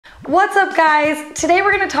What's up, guys? Today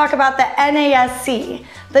we're going to talk about the NASC,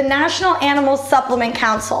 the National Animal Supplement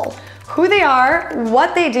Council, who they are,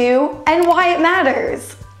 what they do, and why it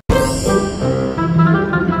matters.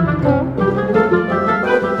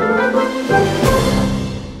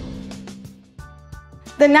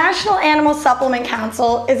 The National Animal Supplement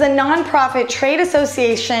Council is a nonprofit trade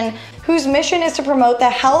association whose mission is to promote the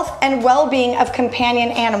health and well-being of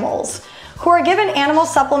companion animals, who are given animal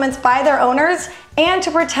supplements by their owners, and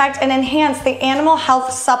to protect and enhance the animal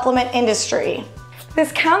health supplement industry.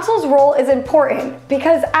 This council's role is important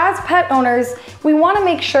because as pet owners, we want to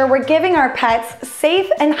make sure we're giving our pets safe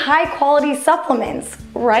and high-quality supplements,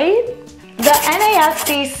 right? The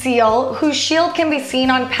NASC seal, whose shield can be seen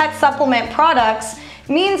on pet supplement products,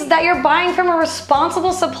 means that you're buying from a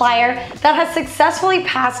responsible supplier that has successfully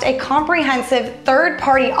passed a comprehensive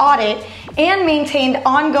third-party audit and maintained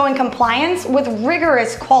ongoing compliance with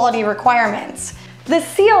rigorous quality requirements. The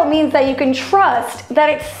seal means that you can trust that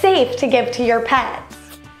it's safe to give to your pets.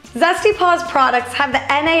 Zesty Paws products have the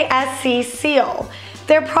NASC seal.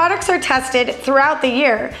 Their products are tested throughout the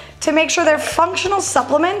year to make sure their functional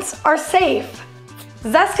supplements are safe.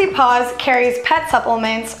 Zesty Paws carries pet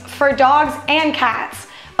supplements for dogs and cats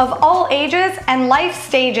of all ages and life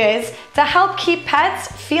stages to help keep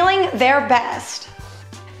pets feeling their best.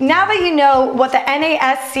 Now that you know what the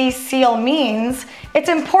NASC seal means, it's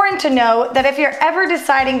important to know that if you're ever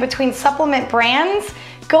deciding between supplement brands,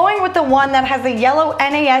 going with the one that has the yellow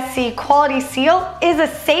NASC quality seal is a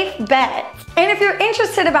safe bet. And if you're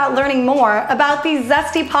interested about learning more about these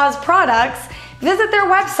Zesty Paws products, visit their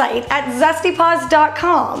website at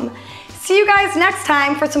zestypaws.com. See you guys next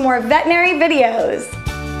time for some more veterinary videos.